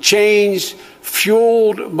change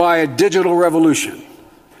fueled by a digital revolution.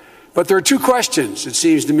 But there are 2 questions, it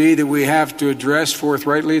seems to me, that we have to address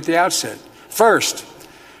forthrightly at the outset. First,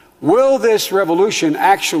 will this revolution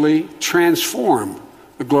actually transform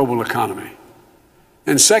the global economy?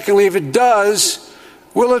 And secondly, if it does,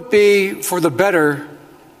 will it be for the better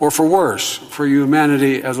or for worse for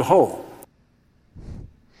humanity as a whole?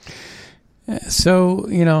 So,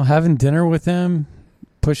 having dinner with them,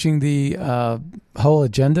 pushing the whole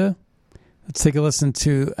agenda, Let's take a listen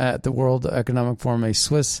to, at the World Economic Forum, a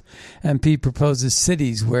Swiss MP proposes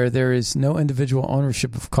cities where there is no individual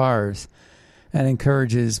ownership of cars and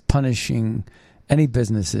encourages punishing any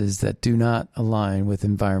businesses that do not align with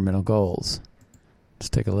environmental goals. Let's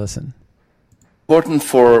take a listen. Important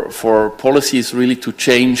for policy is really to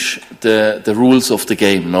change the rules of the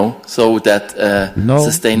game, so that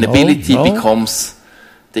sustainability becomes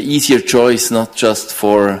the easier choice, not just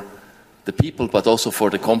for the people, but also for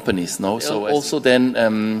the companies, So also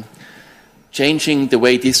then changing the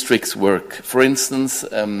way districts work. For instance,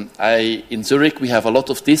 in Zurich we have a lot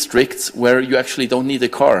of districts where you actually don't need a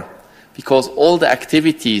car, because all the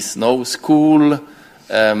activities, school,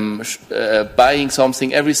 buying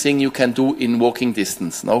something, everything you can do in walking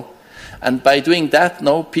distance, And by doing that,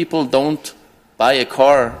 people don't buy a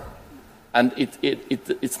car, and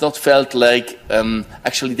it's not felt like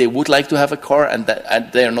actually they would like to have a car and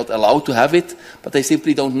they are not allowed to have it, but they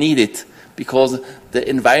simply don't need it because the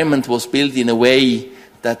environment was built in a way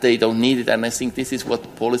that they don't need it. And I think this is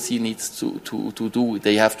what policy needs to do.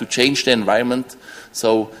 They have to change the environment.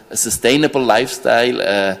 So a sustainable lifestyle,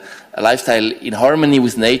 a lifestyle in harmony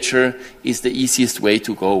with nature is the easiest way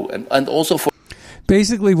to go. And also for...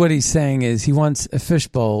 Basically what he's saying is he wants a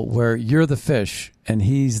fishbowl where you're the fish and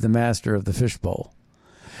he's the master of the fishbowl.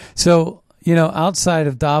 So, outside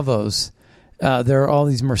of Davos, there are all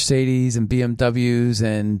these Mercedes and BMWs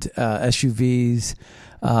and SUVs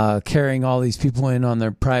carrying all these people in on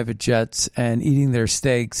their private jets and eating their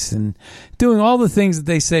steaks and doing all the things that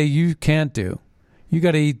they say you can't do. You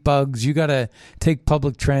got to eat bugs. You got to take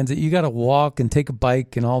public transit. You got to walk and take a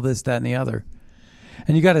bike and all this, that, and the other.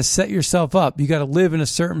 And you got to set yourself up. You got to live in a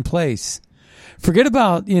certain place. Forget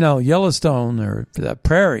about, Yellowstone or that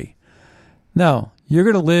prairie. No, you're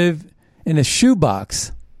going to live in a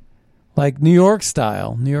shoebox, like New York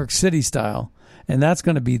style, New York City style. And that's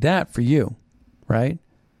going to be that for you, right?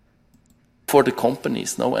 For the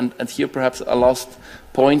companies, and here perhaps a last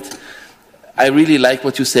point. I really like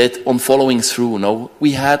what you said on following through.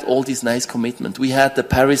 We had all these nice commitments. We had the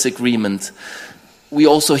Paris Agreement. We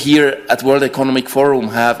also here at World Economic Forum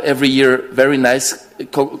have every year very nice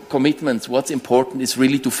commitments. What's important is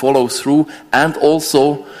really to follow through and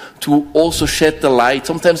also to also shed the light.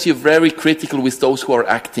 Sometimes you're very critical with those who are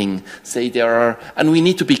acting. Say there are, and we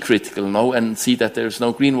need to be critical, and see that there's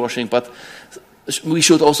no greenwashing, but we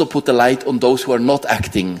should also put the light on those who are not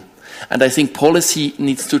acting. And I think policy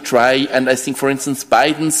needs to try, and I think, for instance,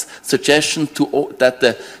 Biden's suggestion that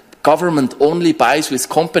the government only buys with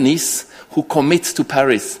companies who commit to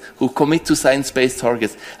Paris, who commit to science-based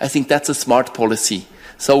targets, I think that's a smart policy.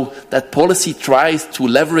 So that policy tries to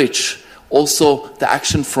leverage also the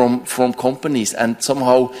action from companies and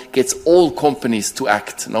somehow gets all companies to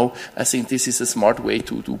act. I think this is a smart way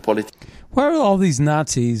to do politics. Why are all these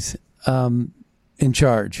Nazis in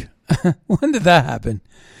charge? When did that happen?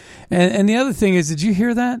 And the other thing is, did you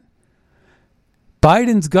hear that?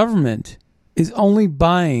 Biden's government is only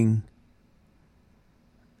buying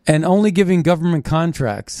and only giving government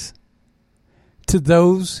contracts to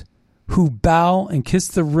those who bow and kiss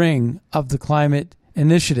the ring of the climate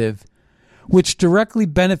initiative, which directly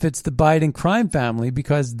benefits the Biden crime family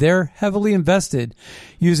because they're heavily invested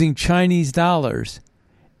using Chinese dollars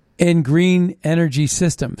in green energy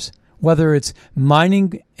systems, whether it's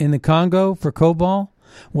mining in the Congo for cobalt,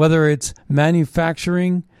 whether it's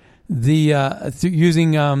manufacturing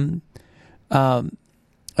using the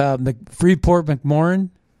Freeport McMoran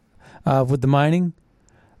with the mining,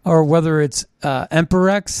 or whether it's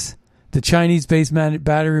Emporex, the Chinese-based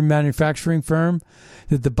battery manufacturing firm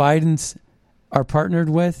that the Bidens are partnered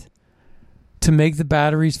with to make the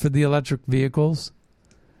batteries for the electric vehicles.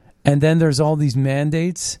 And then there's all these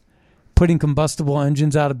mandates putting combustible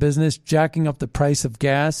engines out of business, jacking up the price of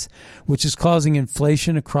gas, which is causing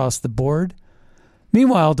inflation across the board.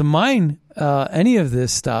 Meanwhile, to mine any of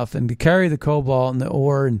this stuff and to carry the cobalt and the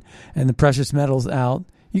ore and the precious metals out,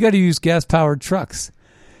 you got to use gas-powered trucks.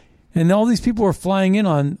 And all these people are flying in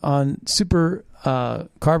on super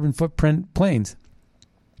carbon footprint planes.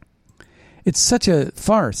 It's such a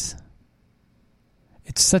farce.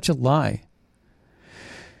 It's such a lie.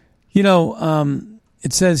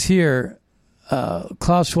 It says here,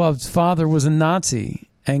 Klaus Schwab's father was a Nazi,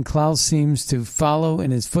 and Klaus seems to follow in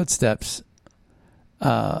his footsteps.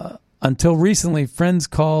 Until recently, friends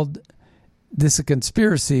called this a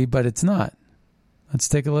conspiracy, but it's not. Let's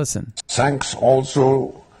take a listen. Thanks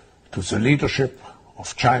also to the leadership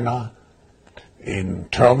of China in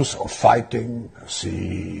terms of fighting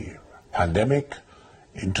the pandemic,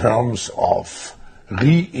 in terms of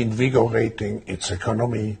reinvigorating its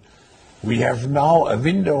economy, we have now a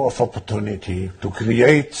window of opportunity to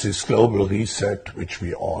create this global reset which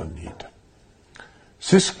we all need.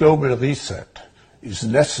 This global reset is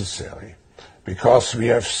necessary because we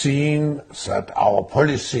have seen that our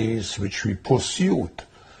policies which we pursued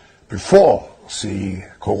before the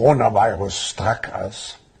coronavirus struck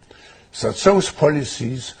us, that those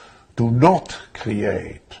policies do not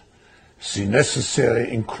create the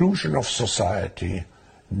necessary inclusion of society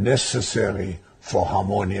necessary for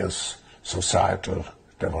harmonious societal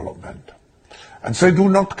development. And they do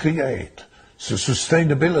not create the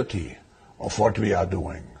sustainability of what we are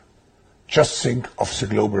doing. Just think of the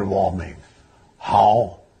global warming,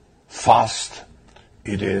 how fast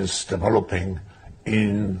it is developing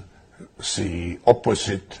in the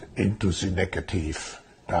opposite, into the negative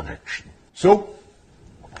direction. So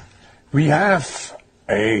we have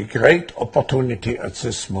a great opportunity at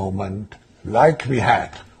this moment, like we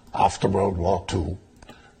had after World War II,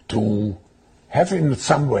 to have in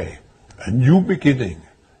some way a new beginning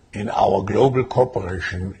in our global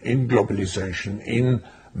cooperation, in globalization, in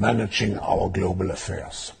managing our global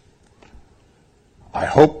affairs. I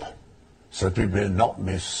hope that we will not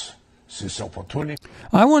miss this opportunity.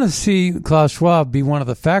 I want to see Klaus Schwab be one of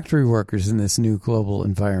the factory workers in this new global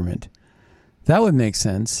environment. That would make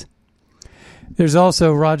sense. There's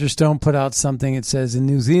also, Roger Stone put out something. It says, in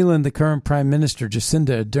New Zealand, the current Prime Minister,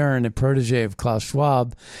 Jacinda Ardern, a protege of Klaus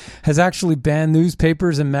Schwab, has actually banned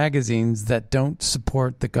newspapers and magazines that don't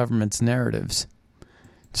support the government's narratives.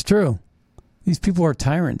 It's true. These people are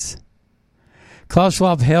tyrants. Klaus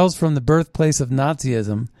Schwab hails from the birthplace of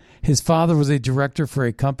Nazism. His father was a director for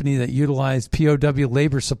a company that utilized POW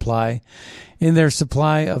labor supply in their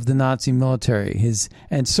supply of the Nazi military.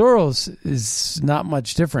 And Soros is not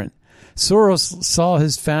much different. Soros saw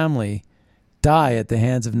his family die at the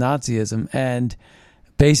hands of Nazism and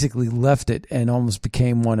basically left it and almost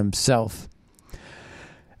became one himself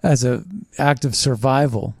as an act of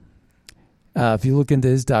survival. If you look into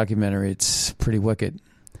his documentary, it's pretty wicked.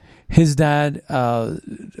 His dad,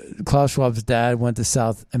 Klaus Schwab's dad, went to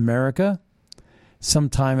South America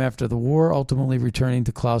sometime after the war, ultimately returning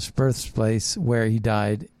to Klaus' birthplace where he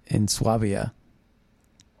died in Swabia.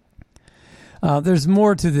 There's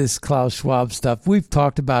more to this Klaus Schwab stuff. We've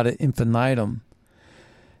talked about it infinitum.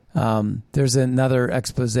 There's another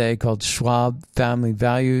expose called Schwab Family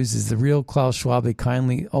Values. Is the real Klaus Schwab a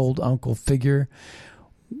kindly old uncle figure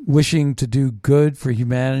wishing to do good for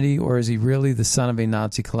humanity, or is he really the son of a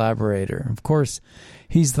Nazi collaborator? Of course,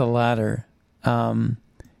 he's the latter.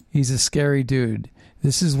 He's a scary dude.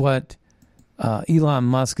 This is what Elon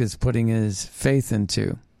Musk is putting his faith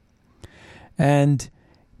into. And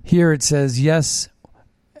here it says, yes,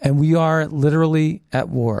 and we are literally at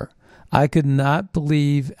war. I could not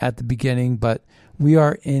believe at the beginning, but we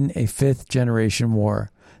are in a fifth-generation war.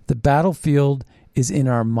 The battlefield is in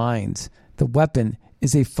our minds. The weapon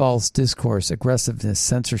is a false discourse, aggressiveness,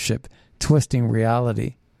 censorship, twisting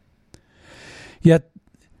reality. Yet,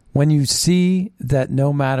 when you see that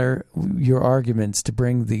no matter your arguments to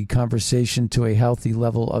bring the conversation to a healthy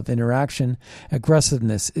level of interaction,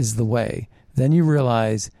 aggressiveness is the way. Then you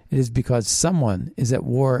realize it is because someone is at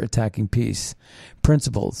war attacking peace,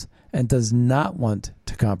 principles, and does not want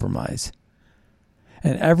to compromise.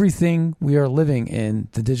 And everything we are living in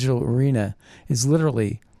the digital arena is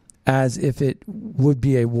literally as if it would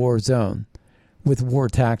be a war zone with war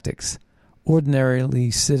tactics.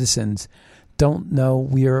 Ordinarily, citizens don't know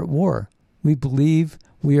we are at war. We believe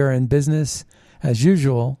we are in business as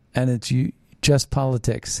usual, and it's just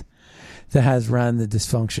politics that has ran the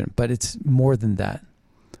dysfunction. But it's more than that.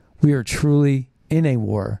 We are truly in a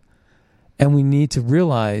war, and we need to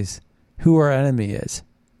realize who our enemy is.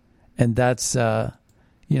 And that's, kind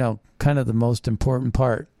of the most important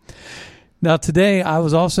part. Now, today, I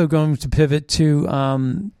was also going to pivot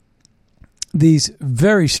to these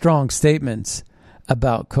very strong statements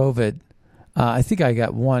about COVID. I think I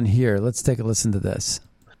got one here. Let's take a listen to this.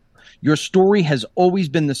 Your story has always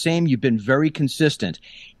been the same. You've been very consistent.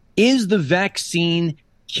 Is the vaccine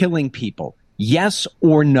killing people? Yes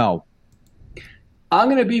or no? I'm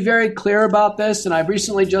going to be very clear about this, and I've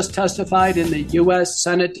recently just testified in the U.S.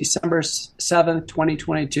 Senate, December 7th,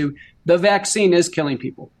 2022. The vaccine is killing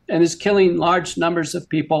people and is killing large numbers of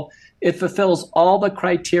people. It fulfills all the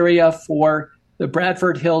criteria for the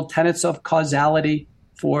Bradford Hill tenets of causality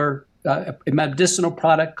for a medicinal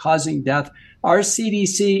product causing death. Our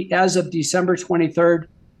CDC, as of December 23rd,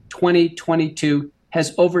 2022,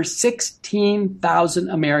 has over 16,000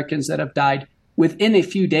 Americans that have died within a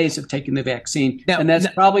few days of taking the vaccine. And that's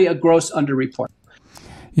probably a gross underreport.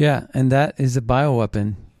 Yeah, and that is a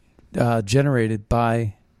bioweapon generated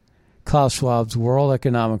by Klaus Schwab's World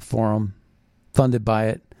Economic Forum, funded by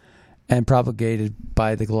it and propagated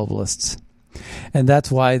by the globalists. And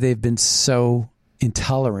that's why they've been so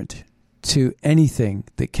intolerant to anything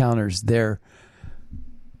that counters their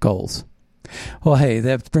goals. Well, hey,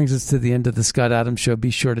 that brings us to the end of the Scott Adams Show.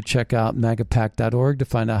 Be sure to check out magapack.org to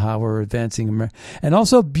find out how we're advancing, and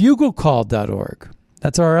also buglecall.org.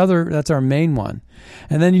 That's our main one.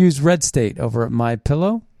 And then use Red State over at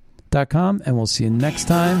mypillow.com, and we'll see you next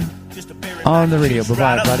time on the radio.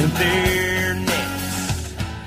 Bye-bye, buddy.